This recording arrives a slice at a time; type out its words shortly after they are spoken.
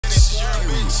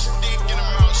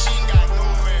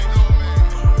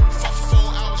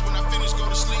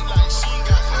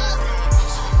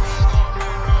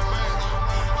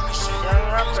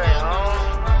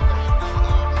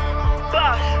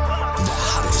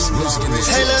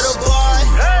Hey little boy,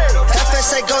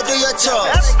 FSA go do your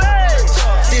chores.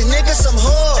 These niggas some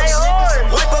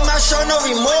whores. Wipe them out, show no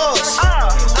remorse.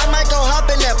 I might go hop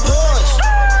in that Porsche.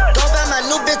 Go buy my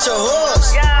new bitch a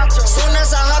horse. Soon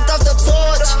as I hopped off the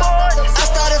porch, I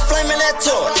started flaming that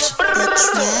torch.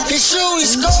 He shoot,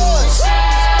 he scores.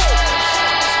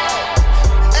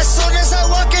 As soon as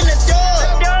I walk in the door,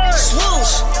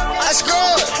 swoosh, I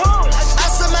scored.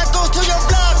 I send my goals to your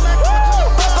block.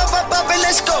 Pop, and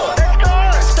let's go.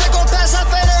 They gon' pass, I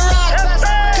fade and rock.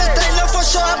 Cause they know for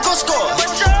sure I'm gon' score.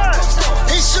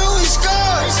 He shoot, he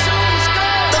scores.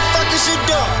 The fuck is you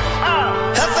doing?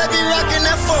 Hefe be rockin'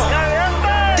 that phone.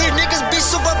 These niggas be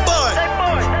super bored.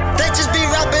 They just be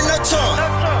rapping the tone.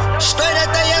 Straight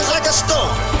at their ass like a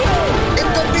storm. It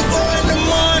could be 4 in the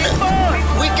morning.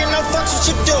 We can no fucks what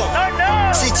you do.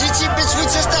 See GG bitch, we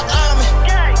just the army.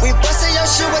 We bustin' your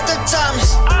shit with the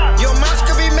Thomas. Your moms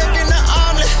could be making the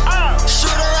omelet.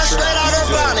 Shoot her out straight out her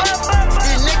bonnet.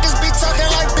 These niggas be talking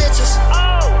like bitches.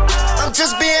 I'm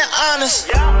just being honest.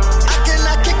 I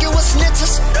cannot kick it with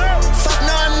snitches. Fuck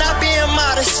no, I'm not being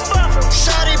modest.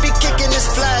 Shorty be kicking this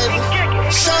flavor.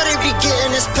 Shorty be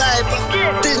getting this paper.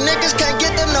 These niggas can't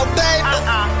get them no paper,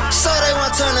 so they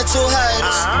won't turn into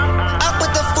haters. I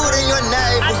put the food in your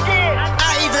neighbor.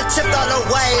 I even tipped all the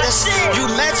waiters. You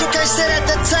mad you can't sit at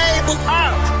the table?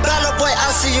 Bella boy,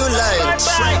 I'll see you later.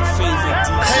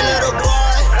 Hey little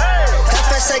boy,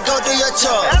 FSA go do your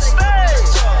chores.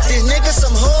 These niggas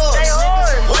some whores.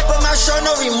 Wipe them out, show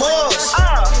no remorse.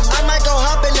 I might go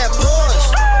hop in that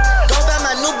Porsche. Go buy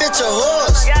my new bitch a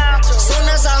horse. Soon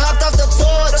as I hopped off the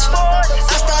porch,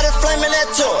 I started flaming that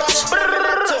torch.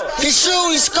 He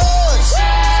shoot, he scores.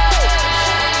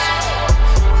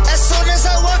 As soon as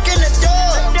I walk in the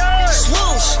door,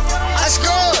 swoosh, I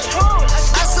scored.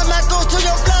 I send my goals to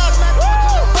your block.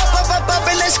 Pop,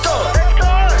 and let's go.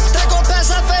 They gon'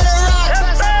 pass, I fade and rock.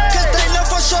 Cause they know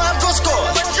for sure I'm gon' score.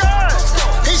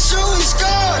 He shoot, he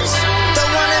scores. The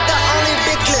one and the only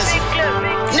big glizzy.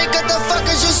 Nigga, the fuck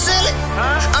is you silly?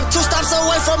 I'm 2 stops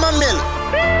away from a million.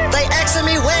 They asking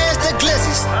me where's the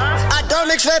glizzies. I don't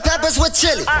mix red peppers with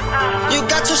chili. You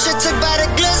got your shit took by the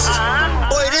glizzies.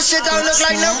 Boy, this shit don't look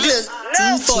like no glizzy.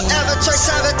 Forever church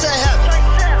servant to heaven.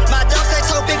 My dog they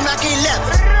told Big Mac 11.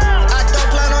 I don't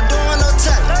plan on doing no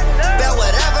telling. Bet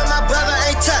whatever my brother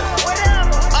ain't telling.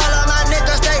 All of my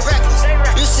niggas they reckless.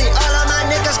 You see all of my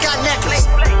niggas got necklace.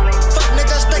 Fuck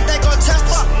niggas think they gon' test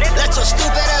us. Let your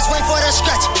stupid ass wait for the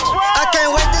stretch. I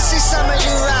can't wait to see some of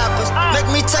you rappers. Make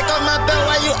me take off my belt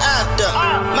while you after.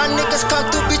 My niggas come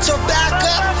through, beat your back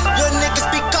up. Your niggas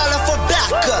be calling for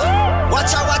backup.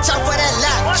 Watch out for that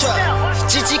laptop.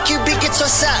 GGQB, get your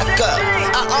sack up.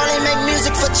 I only make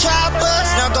music for choppers.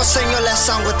 Now go sing your last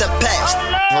song with the past.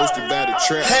 Hosted by the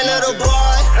trap. Hey little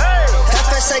boy,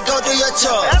 FSA go do your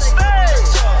chores.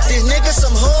 These niggas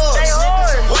some whores.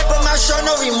 Wipe them out, show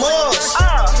no remorse.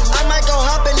 I might go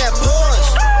hop in that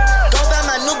Porsche. Go buy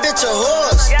my new bitch a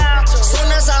horse.